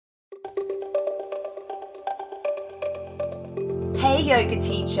Hey yoga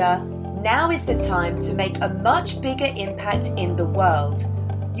teacher, now is the time to make a much bigger impact in the world.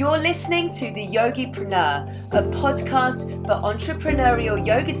 You're listening to The Yogipreneur, a podcast for entrepreneurial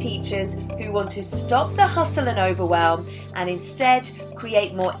yoga teachers who want to stop the hustle and overwhelm and instead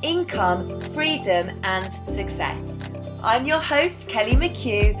create more income, freedom and success. I'm your host, Kelly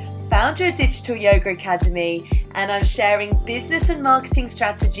McHugh, founder of Digital Yoga Academy, and I'm sharing business and marketing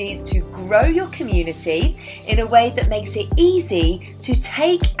strategies to grow your community in a way that makes it easy to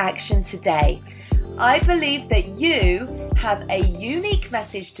take action today. I believe that you have a unique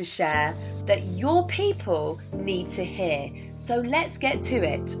message to share that your people need to hear. So let's get to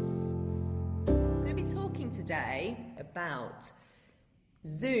it. I'm going to be talking today about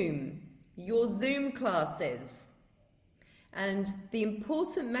Zoom, your Zoom classes. And the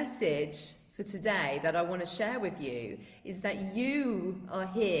important message for today that I want to share with you is that you are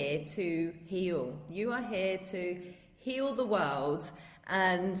here to heal. You are here to heal the world,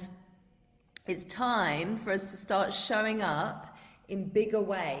 and it's time for us to start showing up in bigger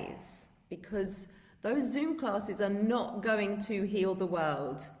ways, because those Zoom classes are not going to heal the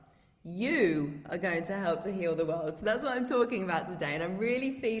world. You are going to help to heal the world. So that's what I'm talking about today. And I'm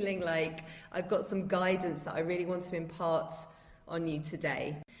really feeling like I've got some guidance that I really want to impart on you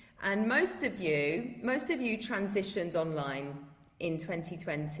today. And most of you transitioned online in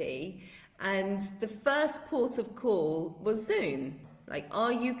 2020. And the first port of call was Zoom. Like,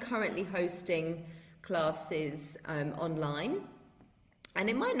 are you currently hosting classes online? And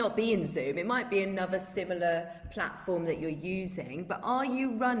it might not be in Zoom, it might be another similar platform that you're using, but are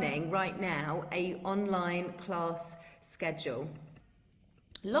you running right now an online class schedule?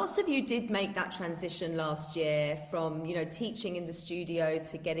 Lots of you did make that transition last year from, teaching in the studio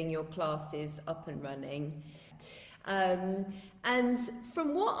to getting your classes up and running. And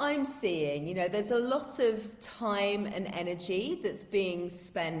from what I'm seeing, there's a lot of time and energy that's being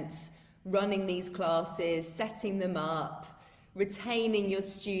spent running these classes, setting them up, retaining your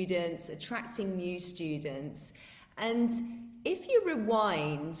students, attracting new students. And if you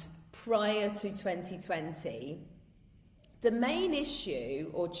rewind prior to 2020, the main issue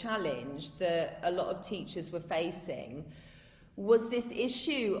or challenge that a lot of teachers were facing was this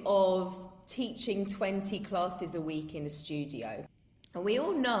issue of teaching 20 classes a week in a studio. And we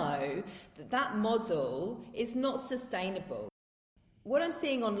all know that model is not sustainable. What I'm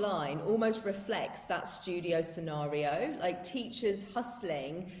seeing online almost reflects that studio scenario, like teachers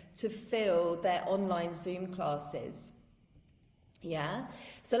hustling to fill their online Zoom classes. Yeah,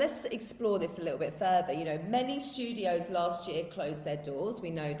 so let's explore this a little bit further. Many studios last year closed their doors,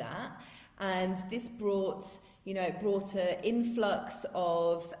 we know that, and this brought an influx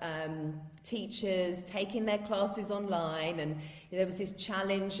of teachers taking their classes online, and there was this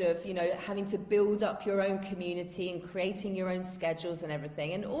challenge of having to build up your own community and creating your own schedules and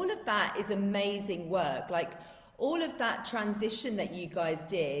everything, and all of that is amazing work. Like, all of that transition that you guys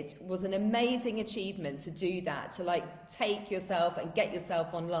did was an amazing achievement to do that, to take yourself and get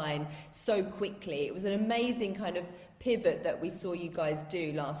yourself online so quickly. It was an amazing kind of pivot that we saw you guys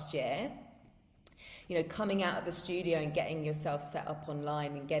do last year. Coming out of the studio and getting yourself set up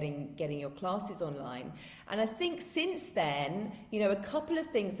online and getting your classes online. And I think since then, a couple of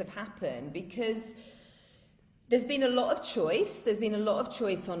things have happened, because there's been a lot of choice. There's been a lot of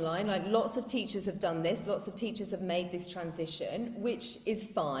choice online. Like, lots of teachers have done this. Lots of teachers have made this transition, which is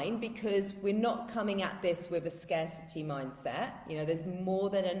fine, because we're not coming at this with a scarcity mindset. There's more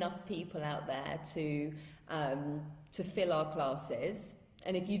than enough people out there to fill our classes.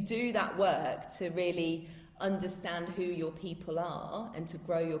 And if you do that work to really understand who your people are and to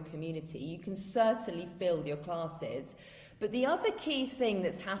grow your community, you can certainly fill your classes. But the other key thing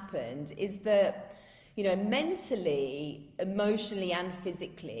that's happened is that, mentally, emotionally and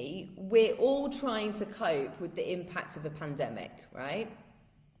physically, we're all trying to cope with the impact of a pandemic, right?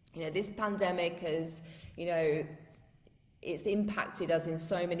 This pandemic has, it's impacted us in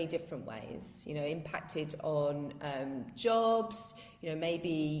so many different ways, impacted on jobs,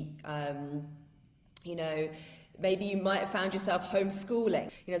 maybe you might have found yourself homeschooling.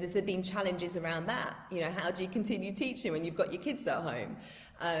 There's been challenges around that. How do you continue teaching when you've got your kids at home?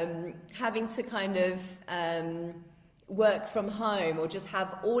 Having to kind of work from home, or just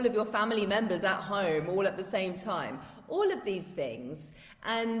have all of your family members at home all at the same time. All of these things.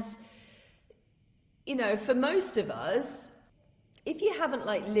 And for most of us, if you haven't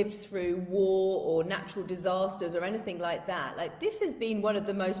lived through war or natural disasters or anything like that, this has been one of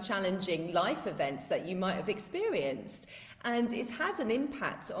the most challenging life events that you might have experienced. And it's had an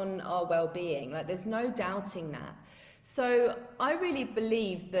impact on our well-being. There's no doubting that. So I really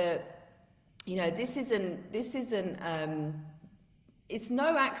believe that, this isn't it's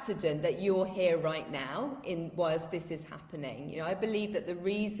no accident that you're here right now whilst this is happening. You know, I believe that the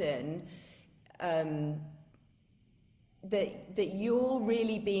reason that you're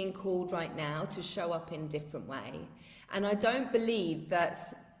really being called right now to show up in a different way. And I don't believe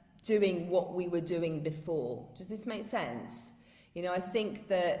that's doing what we were doing before. Does this make sense? You know, I think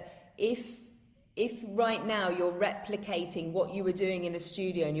that if right now you're replicating what you were doing in a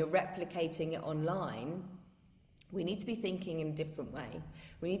studio and you're replicating it online, we need to be thinking in a different way.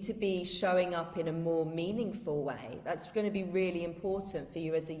 We need to be showing up in a more meaningful way. That's going to be really important for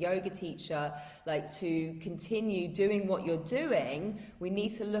you as a yoga teacher, like to continue doing what you're doing. We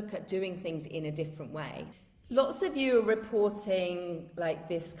need to look at doing things in a different way. Lots of you are reporting like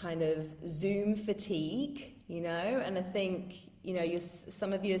this kind of Zoom fatigue, you know, and I think, you know,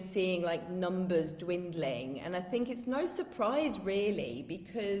 some of you are seeing like numbers dwindling, and I think it's no surprise really,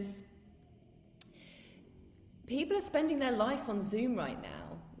 because people are spending their life on Zoom right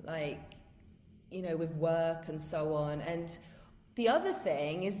now, like, you know, with work and so on. And the other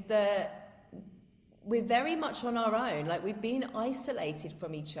thing is that we're very much on our own, like we've been isolated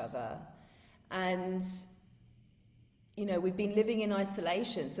from each other, and you know, we've been living in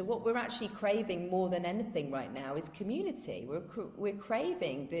isolation. So what we're actually craving more than anything right now is community. We're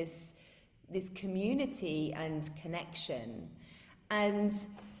craving this community and connection. And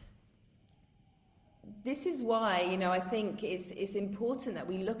this is why, you know, I think it's important that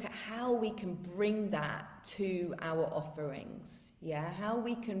we look at how we can bring that to our offerings. Yeah, how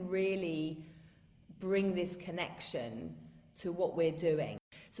we can really bring this connection to what we're doing.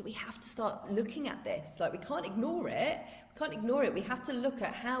 So we have to start looking at this. Like, we can't ignore it. We have to look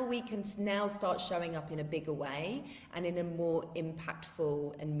at how we can now start showing up in a bigger way and in a more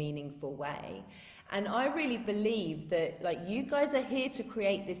impactful and meaningful way. And I really believe that, like, you guys are here to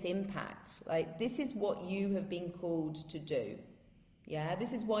create this impact. Like, this is what you have been called to do. Yeah,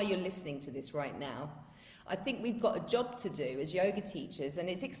 this is why you're listening to this right now. I think we've got a job to do as yoga teachers, and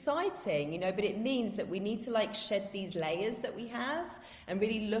it's exciting, you know, but it means that we need to like shed these layers that we have and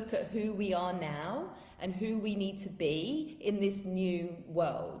really look at who we are now and who we need to be in this new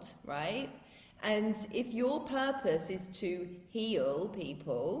world, right? And if your purpose is to heal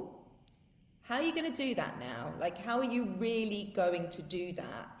people, how are you going to do that now? Like, how are you really going to do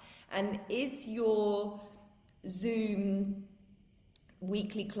that? And is your Zoom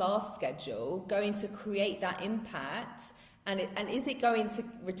weekly class schedule going to create that impact, and is it going to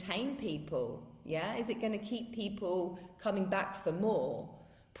retain people? Yeah, is it going to keep people coming back for more?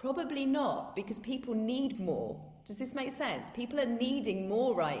 Probably not, because people need more. Does this make sense? People are needing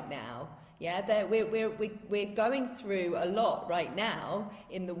more right now. Yeah, we're going through a lot right now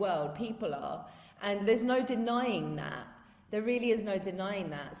in the world. People are, and there's no denying that. There really is no denying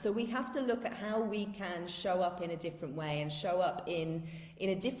that. So we have to look at how we can show up in a different way and show up in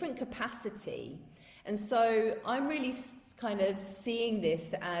a different capacity. And so I'm really kind of seeing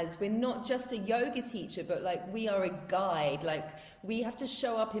this as we're not just a yoga teacher, but like we are a guide. Like, we have to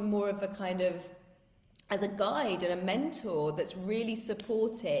show up in more of a kind of as a guide and a mentor that's really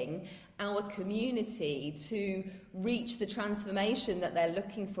supporting our community to reach the transformation that they're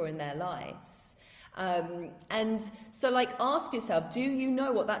looking for in their lives. And so, like, ask yourself, do you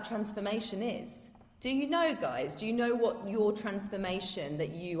know what that transformation is? Do you know, guys? Do you know what your transformation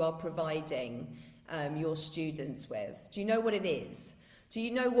that you are providing your students with? Do you know what it is? Do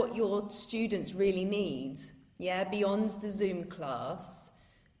you know what your students really need? Yeah, beyond the Zoom class,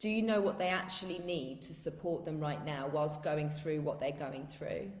 do you know what they actually need to support them right now whilst going through what they're going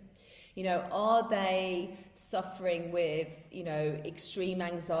through? You know, are they suffering with, you know, extreme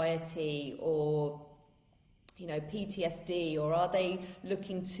anxiety or, you know, PTSD, or are they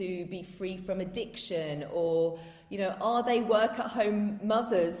looking to be free from addiction, or, you know, are they work-at-home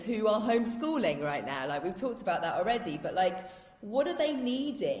mothers who are homeschooling right now? Like, we've talked about that already, but like, what are they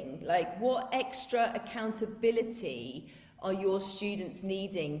needing? Like, what extra accountability are your students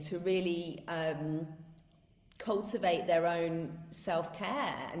needing to really cultivate their own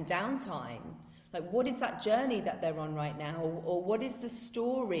self-care and downtime? Like, what is that journey that they're on right now, or what is the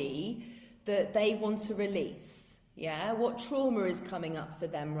story that they want to release? Yeah, what trauma is coming up for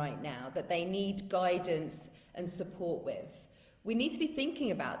them right now that they need guidance and support with? We need to be thinking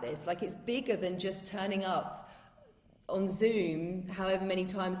about this. Like, it's bigger than just turning up on Zoom however many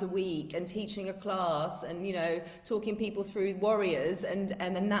times a week and teaching a class and, you know, talking people through warriors and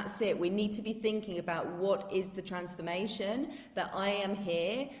then that's it. We need to be thinking about what is the transformation that I am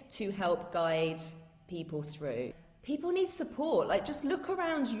here to help guide people through. People need support. Like, just look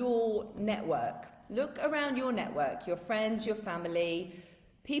around your network. Look around your network, your friends, your family.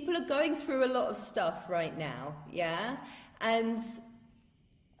 People are going through a lot of stuff right now, yeah? And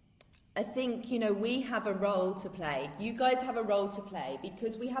I think, we have a role to play. You guys have a role to play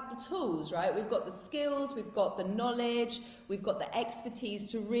because we have the tools, right? We've got the skills, we've got the knowledge, we've got the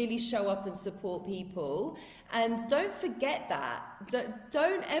expertise to really show up and support people. And don't forget that.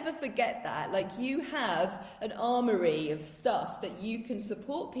 Don't ever forget that. Like, you have an armory of stuff that you can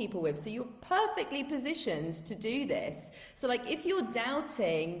support people with. So you're perfectly positioned to do this. So, like, if you're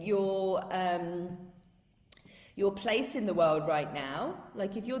doubting your place in the world right now,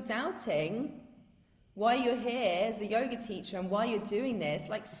 like if you're doubting why you're here as a yoga teacher and why you're doing this,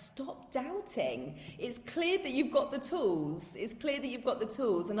 like, stop doubting. It's clear that you've got the tools.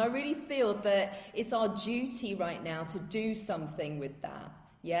 And I really feel that it's our duty right now to do something with that.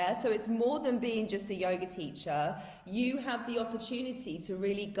 Yeah, so it's more than being just a yoga teacher. You have the opportunity to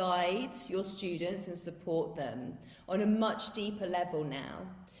really guide your students and support them on a much deeper level now,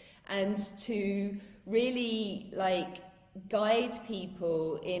 and to really guide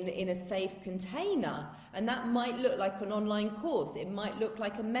people in a safe container. And that might look like an online course, it might look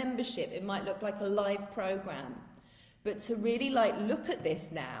like a membership, it might look like a live program. But to really look at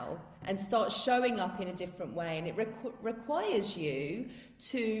this now and start showing up in a different way, and it requires you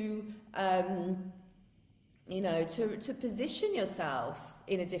to to position yourself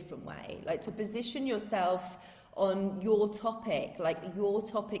in a different way, to position yourself on your topic, your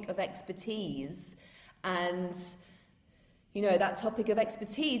topic of expertise. And that topic of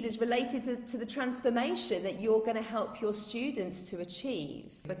expertise is related to the transformation that you're going to help your students to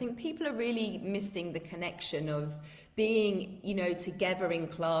achieve. I think people are really missing the connection of being, together in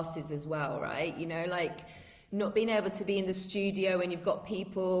classes as well, right? Not being able to be in the studio when you've got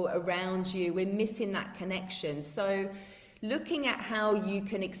people around you. We're missing that connection. So looking at how you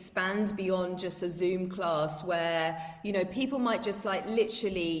can expand beyond just a Zoom class where, people might just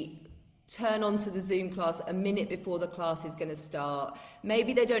literally turn on to the Zoom class a minute before the class is going to start.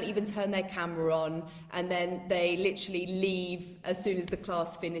 Maybe they don't even turn their camera on, and then they literally leave as soon as the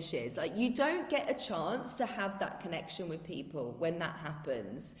class finishes. You don't get a chance to have that connection with people when that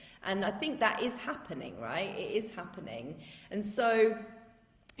happens. And I think that is happening, right? It is happening. And so,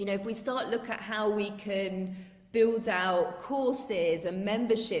 if we start look at how we can build out courses and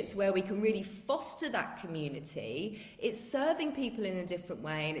memberships where we can really foster that community, it's serving people in a different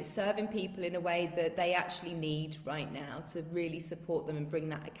way, and it's serving people in a way that they actually need right now to really support them and bring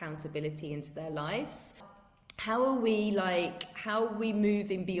that accountability into their lives. How are we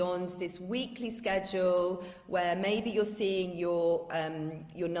moving beyond this weekly schedule where maybe you're seeing your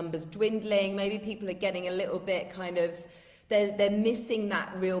numbers dwindling, maybe people are getting a little bit they're missing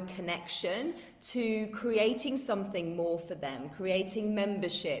that real connection, to creating something more for them, creating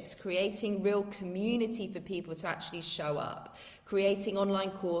memberships, creating real community for people to actually show up, creating online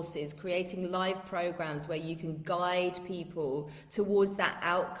courses, creating live programs where you can guide people towards that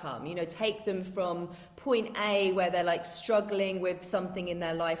outcome. Take them from point A, where they're struggling with something in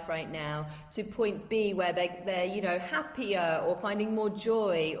their life right now, to point B, where they're happier or finding more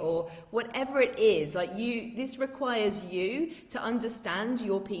joy or whatever it is. This requires you to understand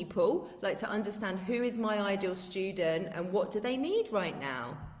your people, to understand who is my ideal student and what do they need right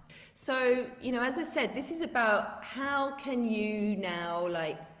now. So, as I said, this is about how can you now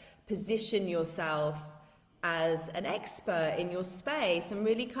position yourself as an expert in your space and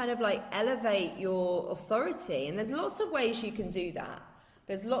really elevate your authority. And there's lots of ways you can do that.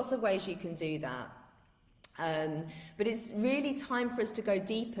 But it's really time for us to go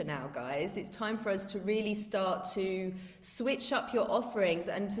deeper now, guys. It's time for us to really start to switch up your offerings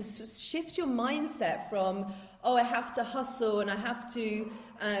and to shift your mindset from, I have to hustle and I have to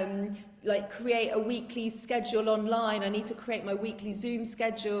create a weekly schedule online. I need to create my weekly Zoom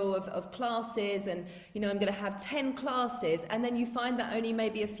schedule of classes, and I'm going to have 10 classes, and then you find that only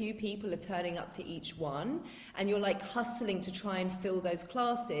maybe a few people are turning up to each one, and you're hustling to try and fill those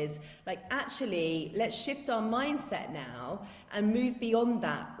classes. Actually, let's shift our mindset now and move beyond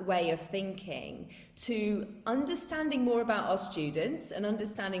that way of thinking to understanding more about our students and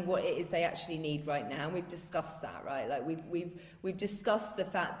understanding what it is they actually need right now. And we've discussed that, right? We've discussed the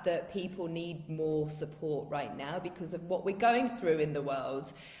fact that people need more support right now because of what we're going through in the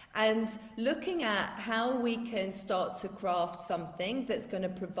world, and looking at how we can start to craft something that's going to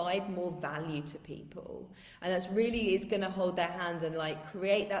provide more value to people, and that's really is going to hold their hand and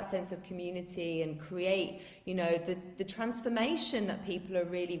create that sense of community and create the transformation that people are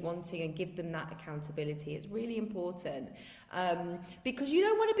really wanting, and give them that accountability. It's really important, because you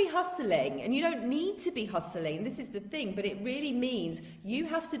don't want to be hustling, and you don't need to be hustling. This is the thing, but it really means you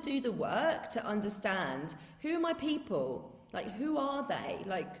have to do the work to understand, who are my people? Who are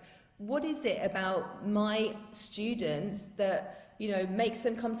they? What is it about my students that makes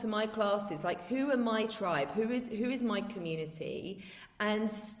them come to my classes. Like, who are my tribe? Who is my community?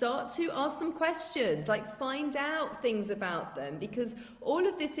 And start to ask them questions, like find out things about them, because all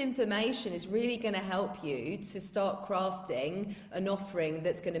of this information is really going to help you to start crafting an offering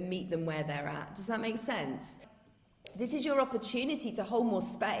that's going to meet them where they're at. Does that make sense? This is your opportunity to hold more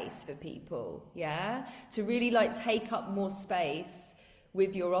space for people, yeah? To really take up more space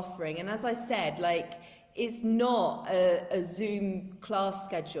with your offering. And as I said, it's not a Zoom class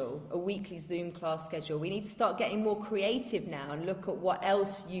schedule, a weekly Zoom class schedule. We need to start getting more creative now and look at what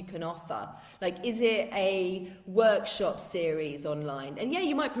else you can offer. Is it a workshop series online? And yeah,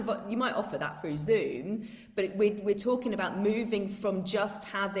 you might offer that through Zoom, but we're talking about moving from just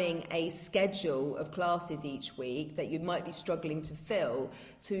having a schedule of classes each week that you might be struggling to fill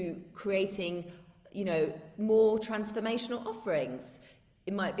to creating, more transformational offerings.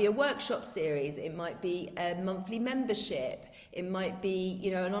 It might be a workshop series, it might be a monthly membership, it might be,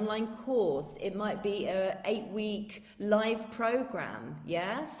 an online course, it might be a 8-week live program,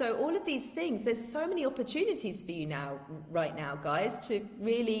 yeah? So all of these things, there's so many opportunities for you right now, guys, to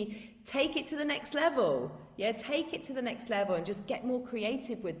really take it to the next level. Yeah, take it to the next level and just get more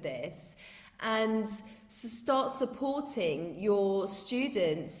creative with this and start supporting your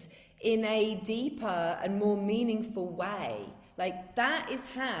students in a deeper and more meaningful way. That is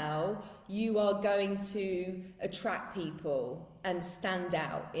how you are going to attract people and stand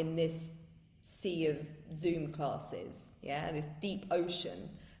out in this sea of Zoom classes, yeah, this deep ocean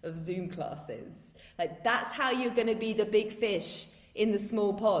of Zoom classes. That's how you're going to be the big fish in the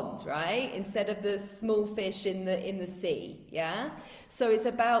small pond, right? Instead of the small fish in the sea, yeah? So it's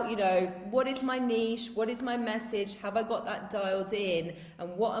about, what is my niche? What is my message? Have I got that dialed in?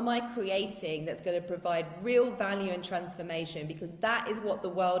 And what am I creating that's going to provide real value and transformation? Because that is what the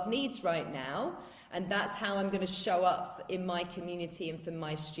world needs right now. And that's how I'm going to show up in my community and for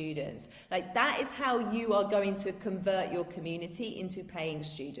my students. That is how you are going to convert your community into paying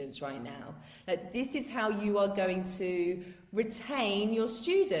students right now. This is how you are going to retain your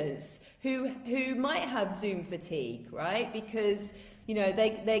students who might have Zoom fatigue, right? Because they're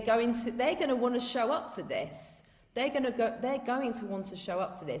going to want to show up for this. They're going to want to show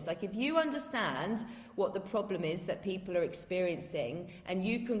up for this. If you understand what the problem is that people are experiencing and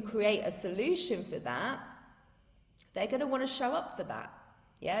you can create a solution for that, they're going to want to show up for that.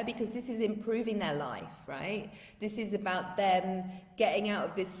 Yeah, because this is improving their life, right? This is about them getting out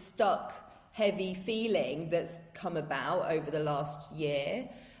of this stuck, heavy feeling that's come about over the last year.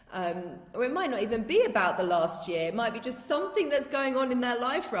 Or it might not even be about the last year. It might be just something that's going on in their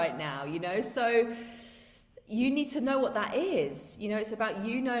life right now, So you need to know what that is. It's about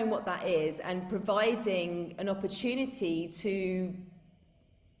you knowing what that is and providing an opportunity to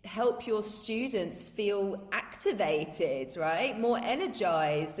help your students feel activated, right? More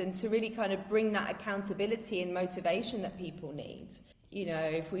energized, and to really kind of bring that accountability and motivation that people need.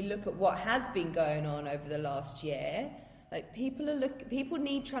 If we look at what has been going on over the last year, people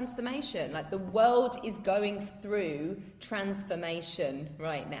need transformation. The world is going through transformation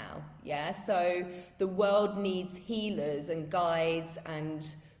right now. Yeah, so the world needs healers and guides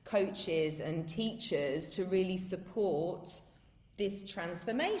and coaches and teachers to really support this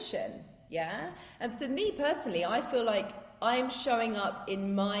transformation. Yeah, and for me personally, I feel like I'm showing up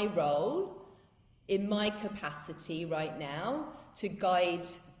in my role, in my capacity right now to guide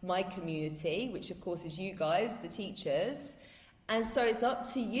my community, which of course is you guys, the teachers. And so it's up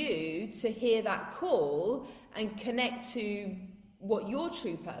to you to hear that call and connect to what your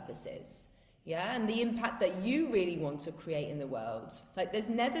true purpose is, yeah, and the impact that you really want to create in the world. There's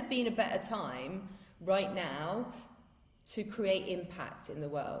never been a better time right now to create impact in the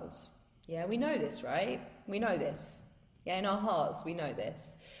world. Yeah, we know this, right? We know this. Yeah, in our hearts, we know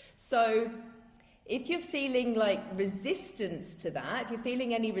this. So if you're feeling resistance to that, if you're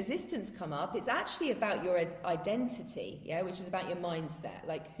feeling any resistance come up, it's actually about your identity, yeah, which is about your mindset.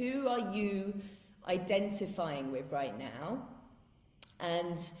 Who are you identifying with right now?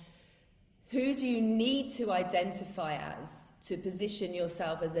 And who do you need to identify as to position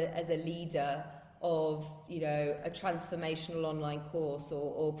yourself as a leader of, a transformational online course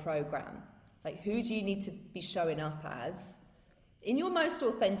or program? Who do you need to be showing up as in your most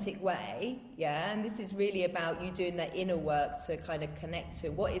authentic way? Yeah, and this is really about you doing that inner work to kind of connect to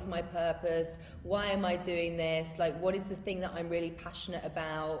what is my purpose, why am I doing this, what is the thing that I'm really passionate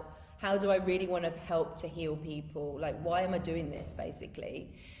about, how do I really want to help to heal people, why am I doing this,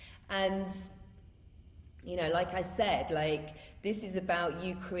 basically. And like I said, this is about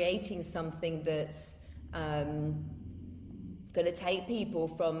you creating something that's going to take people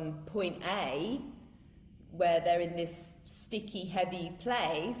from point A where they're in this sticky, heavy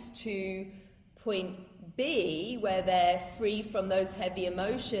place, to point B, where they're free from those heavy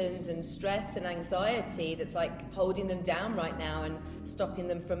emotions and stress and anxiety that's like holding them down right now and stopping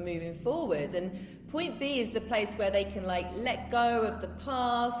them from moving forward. And point B is the place where they can like let go of the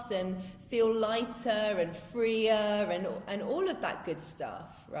past and feel lighter and freer and all of that good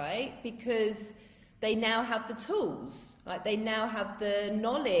stuff, right? Because they now have the tools, like they now have the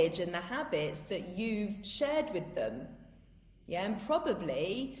knowledge and the habits that you've shared with them. Yeah, and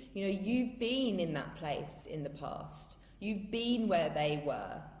probably, you know, you've been in that place in the past. You've been where they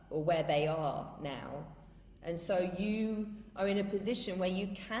were or where they are now. And so you are in a position where you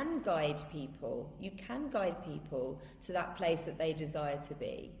can guide people. You can guide people to that place that they desire to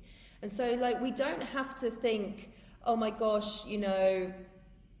be. And so, like, we don't have to think, oh my gosh, you know,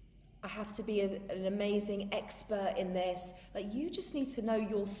 I have to be an amazing expert in this. Like, you just need to know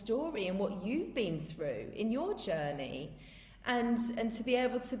your story and what you've been through in your journey. And to be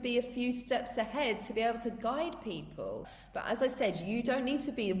able to be a few steps ahead, to be able to guide people. But as I said, you don't need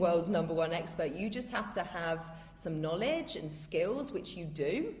to be the world's #1 expert. You just have to have some knowledge and skills, which you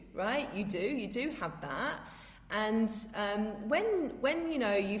do, right? You do have that. And when you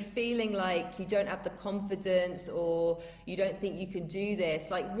know, you're feeling like you don't have the confidence or you don't think you can do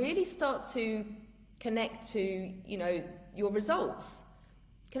this, like really start to connect to, you know, your results.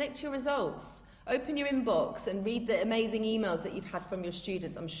 Connect to your results. Open your inbox and read the amazing emails that you've had from your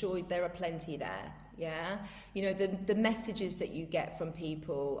students. I'm sure there are plenty there, yeah? You know, the messages that you get from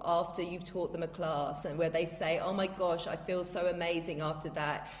people after you've taught them a class and where they say, oh my gosh, I feel so amazing after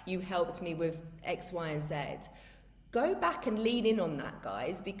that. You helped me with X, Y, and Z. Go back and lean in on that,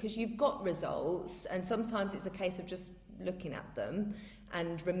 guys, because you've got results, and sometimes it's a case of just looking at them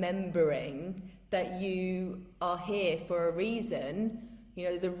and remembering that you are here for a reason. You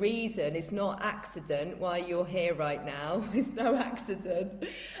know, there's a reason. It's not accident why you're here right now. It's no accident.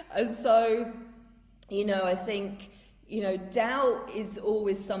 And so, you know, I think, you know, doubt is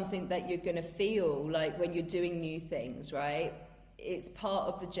always something that you're going to feel like when you're doing new things, right? It's part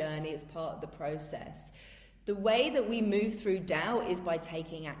of the journey. It's part of the process. The way that we move through doubt is by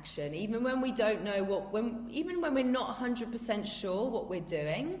taking action. Even when we don't know even when we're not 100% sure what we're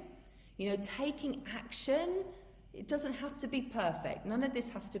doing, you know, taking action. It doesn't have to be perfect. None of this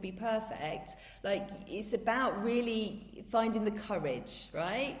has to be perfect. Like, it's about really finding the courage,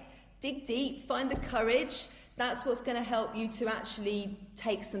 right? Dig deep, find the courage. That's what's going to help you to actually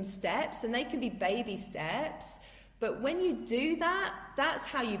take some steps, and they can be baby steps. But when you do that, that's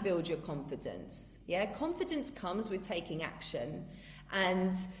how you build your confidence. Yeah, confidence comes with taking action.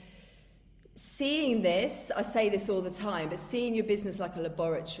 And seeing this, I say this all the time, but seeing your business like a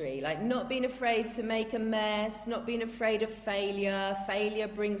laboratory, like not being afraid to make a mess, not being afraid of failure. Failure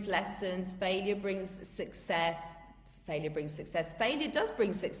brings lessons, failure brings success. Failure does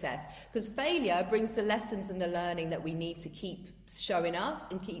bring success, because failure brings the lessons and the learning that we need to keep showing up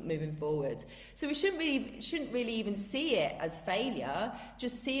and keep moving forward. So we shouldn't really even see it as failure,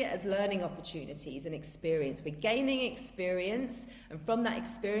 just see it as learning opportunities and experience. We're gaining experience, and from that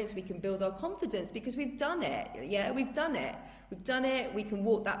experience we can build our confidence because we've done it. Yeah, we've done it. We can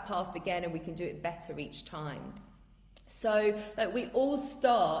walk that path again, and we can do it better each time. So, like, we all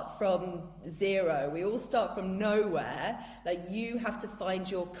start from zero. We all start from nowhere. Like, you have to find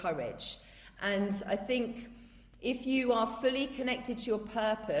your courage. And I think if you are fully connected to your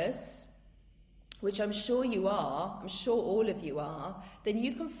purpose, which I'm sure you are, I'm sure all of you are, then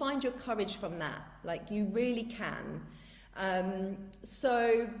you can find your courage from that. Like, you really can.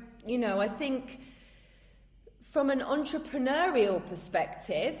 So, you know, I think from an entrepreneurial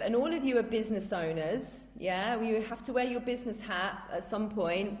perspective, and all of you are business owners, yeah, you have to wear your business hat at some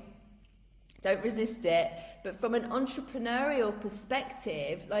point. Don't resist it. But from an entrepreneurial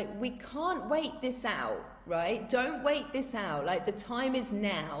perspective, like, we can't wait this out, right? Don't wait this out. Like, the time is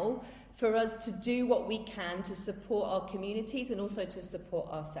now for us to do what we can to support our communities and also to support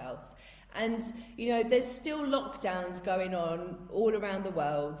ourselves. And, you know, there's still lockdowns going on all around the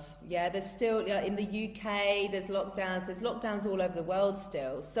world. Yeah, there's still, you know, in the UK, there's lockdowns all over the world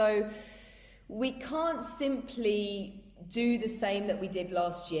still. So we can't simply do the same that we did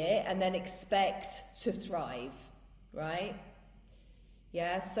last year and then expect to thrive, right?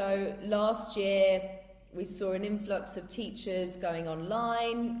 Yeah, so last year we saw an influx of teachers going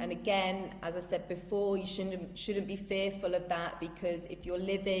online, and again, as I said before, you shouldn't be fearful of that, because if you're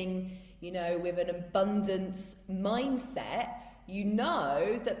living, you know, with an abundance mindset, you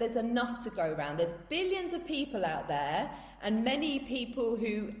know that there's enough to go around. There's billions of people out there, and many people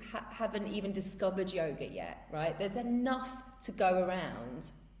who haven't even discovered yoga yet, right? There's enough to go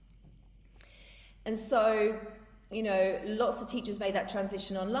around. And so, you know, lots of teachers made that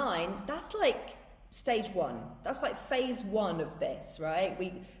transition online. That's like stage one. That's like phase one of this, right?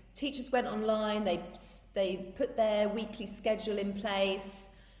 Teachers went online, they put their weekly schedule in place,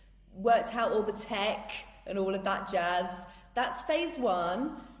 worked out all the tech and all of that jazz. That's phase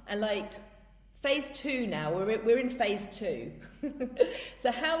one. And like phase two now, we're in phase two.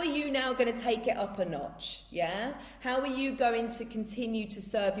 So how are you now going to take it up a notch? Yeah? How are you going to continue to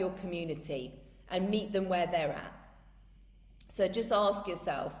serve your community and meet them where they're at? So just ask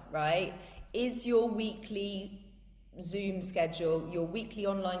yourself, right? Is your weekly Zoom schedule, your weekly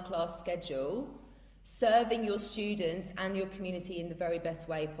online class schedule, serving your students and your community in the very best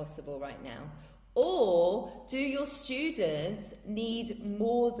way possible right now? Or do your students need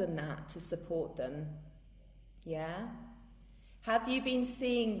more than that to support them? Yeah? Have you been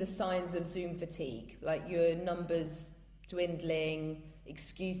seeing the signs of Zoom fatigue, like your numbers dwindling,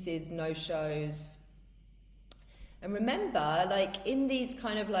 excuses, no-shows? And remember, like in these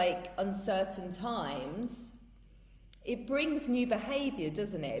kind of like uncertain times, it brings new behavior,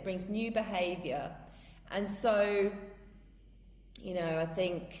 doesn't it? It brings new behavior. And so, you know,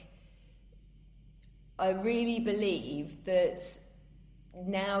 I really believe that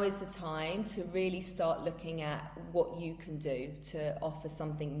now is the time to really start looking at what you can do to offer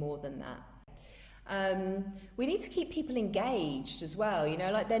something more than that. We need to keep people engaged as well, you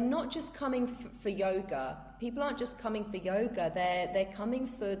know, like they're not just coming for yoga. People aren't just coming for yoga, they're coming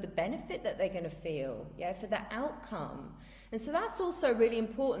for the benefit that they're going to feel, yeah, for the outcome. And so that's also really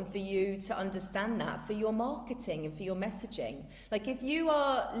important for you to understand that for your marketing and for your messaging. Like if you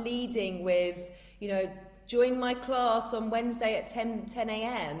are leading with, you know, join my class on Wednesday at 10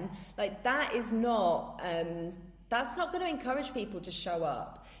 a.m, like that is not, that's not going to encourage people to show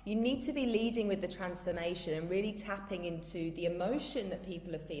up. You need to be leading with the transformation and really tapping into the emotion that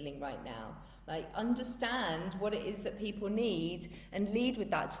people are feeling right now. Like understand what it is that people need and lead with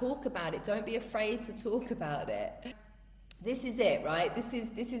that. Talk about it. Don't be afraid to talk about it. This is it, right? This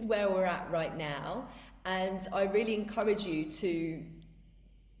is where we're at right now. And I really encourage you to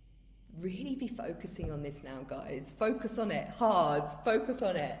really be focusing on this now, guys. Focus on it hard. Focus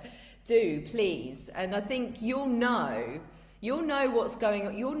on it. Do, please. And I think you'll know what's going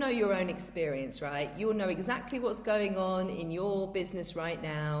on. You'll know your own experience, right? You'll know exactly what's going on in your business right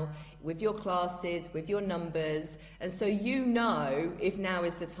now, with your classes, with your numbers. And so you know if now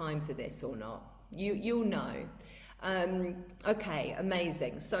is the time for this or not. You'll know. Okay,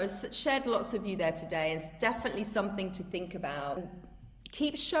 amazing. So I shared lots with you there today. It's definitely something to think about.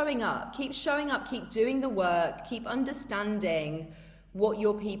 Keep showing up, keep doing the work, keep understanding what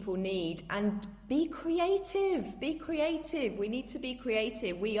your people need, and be creative. We need to be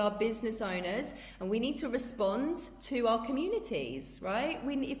creative. We are business owners and we need to respond to our communities, right?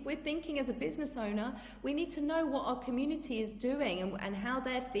 If we're thinking as a business owner, we need to know what our community is doing and how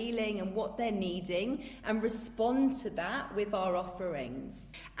they're feeling and what they're needing, and respond to that with our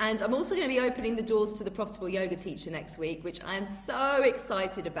offerings. And I'm also going to be opening the doors to the Profitable Yoga Teacher next week, which I am so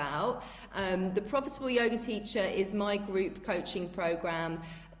excited about. The Profitable Yoga Teacher is my group coaching program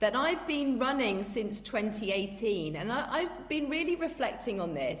that I've been running since 2018, and I've been really reflecting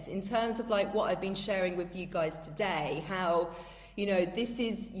on this in terms of like what I've been sharing with you guys today, how, you know, this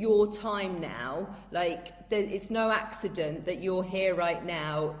is your time now. Like it's no accident that you're here right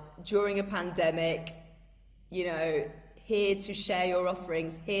now during a pandemic, you know, here to share your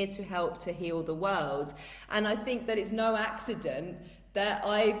offerings, here to help to heal the world. And I think that it's no accident that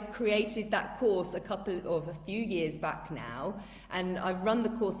I've created that course a few years back now, and I've run the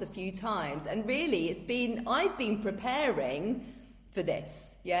course a few times, and really I've been preparing for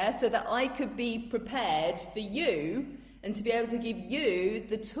this, yeah, so that I could be prepared for you and to be able to give you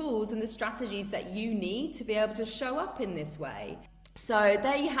the tools and the strategies that you need to be able to show up in this way. So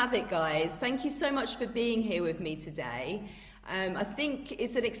there you have it, guys. Thank you so much for being here with me today. I think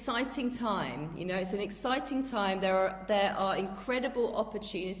it's an exciting time, you know, it's an exciting time. There are incredible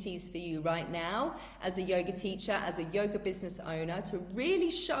opportunities for you right now as a yoga teacher, as a yoga business owner, to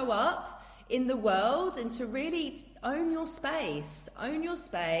really show up in the world and to really own your space,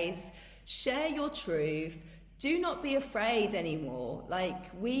 share your truth. Do not be afraid anymore. Like,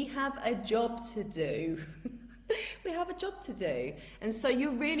 we have a job to do. We have a job to do. And so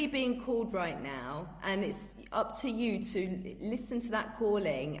you're really being called right now, and it's up to you to listen to that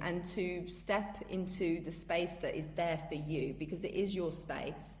calling and to step into the space that is there for you, because it is your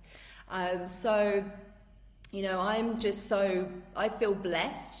space. So, you know, I feel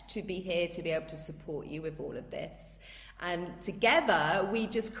blessed to be here to be able to support you with all of this. And together we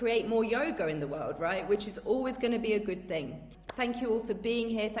just create more yoga in the world, right? Which is always going to be a good thing. Thank you all for being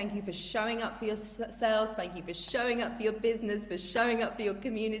here. Thank you for showing up for yourselves. Thank you for showing up for your business, for showing up for your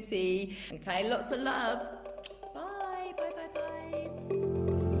community. Okay, lots of love. Bye, bye, bye, bye.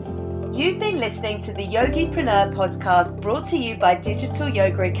 You've been listening to the Yogipreneur podcast, brought to you by Digital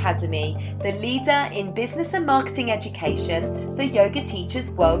Yoga Academy, the leader in business and marketing education for yoga teachers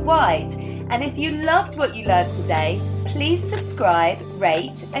worldwide. And if you loved what you learned today, please subscribe,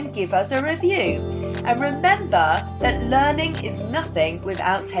 rate, and give us a review. And remember that learning is nothing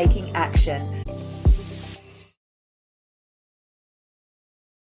without taking action.